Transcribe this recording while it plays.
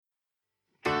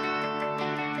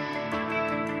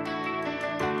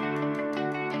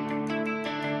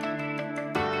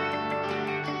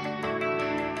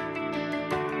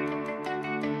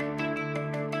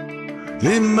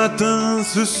Les matins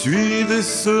se suivent et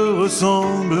se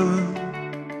ressemblent.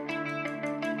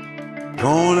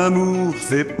 Quand l'amour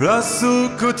fait place au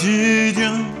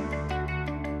quotidien,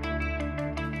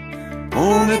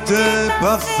 on n'était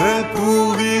pas fait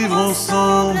pour vivre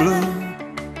ensemble.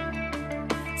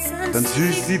 Ça ne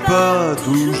suffit pas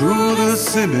toujours de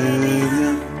s'aimer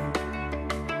bien.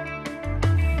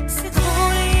 C'est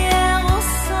drôle, hier on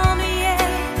s'ennuyait,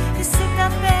 et c'est à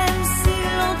peine si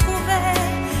l'on trouvait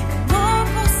des mots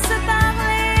pour se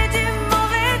parler du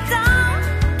mauvais temps.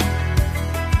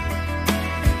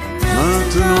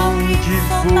 Maintenant qu'il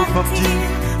faut partir,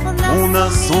 on a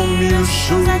 100 000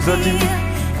 choses à dire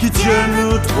qui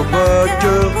tiennent trop à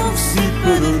cœur pour si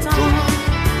peu de temps.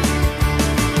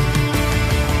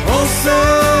 On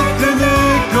s'est aimé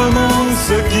comme on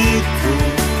se quitte,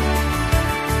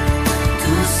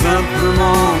 tout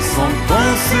simplement sans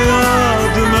penser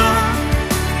à demain.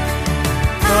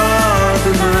 À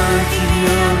demain qui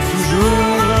vient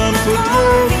toujours un peu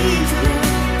trop vite.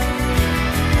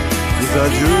 Les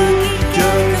adieux qui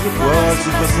quelquefois se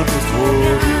passent un peu trop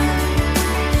vite.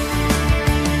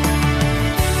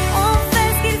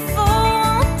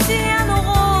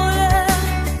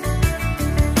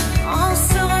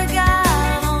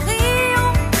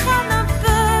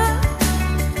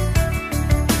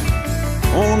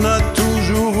 On a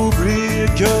toujours oublié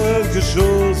quelque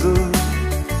chose.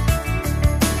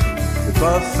 C'est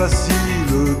pas facile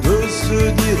de se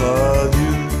dire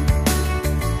adieu.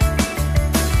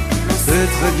 C'est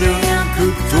très bien que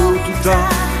tôt ou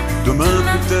tard, demain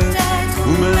peut-être ou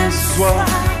même ce soir,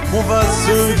 on va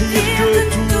se dire que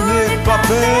tout n'est pas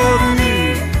perdu.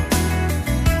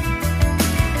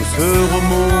 Que ce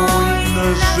roman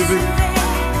inachevé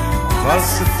va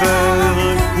se faire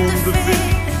un conte de fées.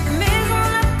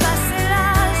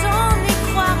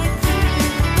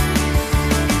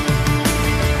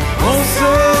 On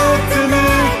s'est aimé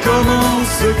comme on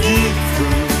se quitte,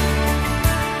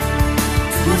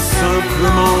 tout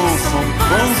simplement sans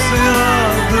penser à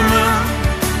demain.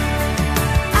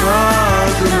 À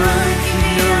demain qui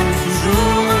vient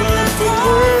toujours un peu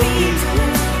trop vite.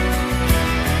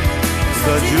 Les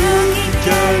adieux qui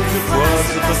quelquefois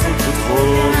se passent un peu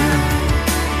trop vite.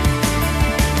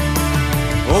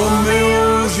 Roméo,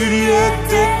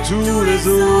 Juliette et tous les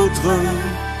autres,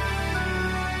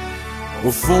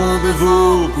 au fond de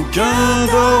vos bouquins,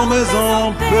 dormez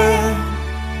en paix.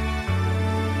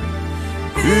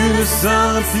 Une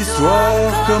simple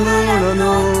histoire comme la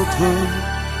nôtre,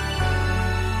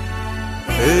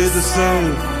 et de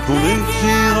celle qu'on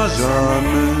n'écrira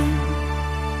jamais.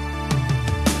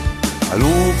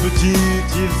 Allons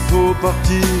petite, il faut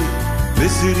partir,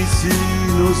 laisser ici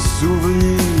nos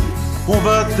souvenirs. On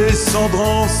va descendre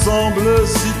ensemble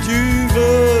si tu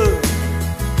veux.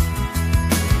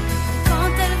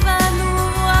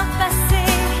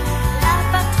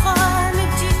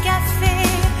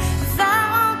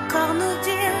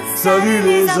 Salut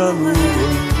les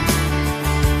amoureux.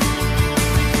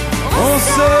 On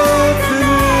s'est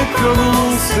aimé comme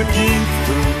on se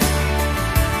quitte,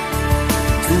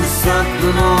 tout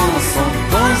simplement sans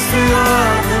penser à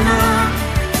demain.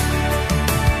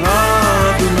 À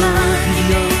demain qui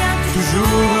vient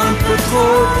toujours un peu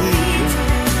trop vite.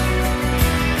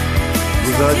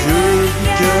 Les adieux qui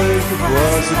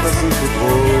quelquefois se passent un peu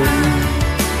trop vite.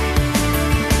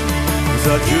 Les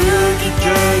adieux qui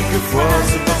quelquefois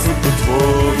se passent un peu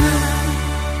trop vite.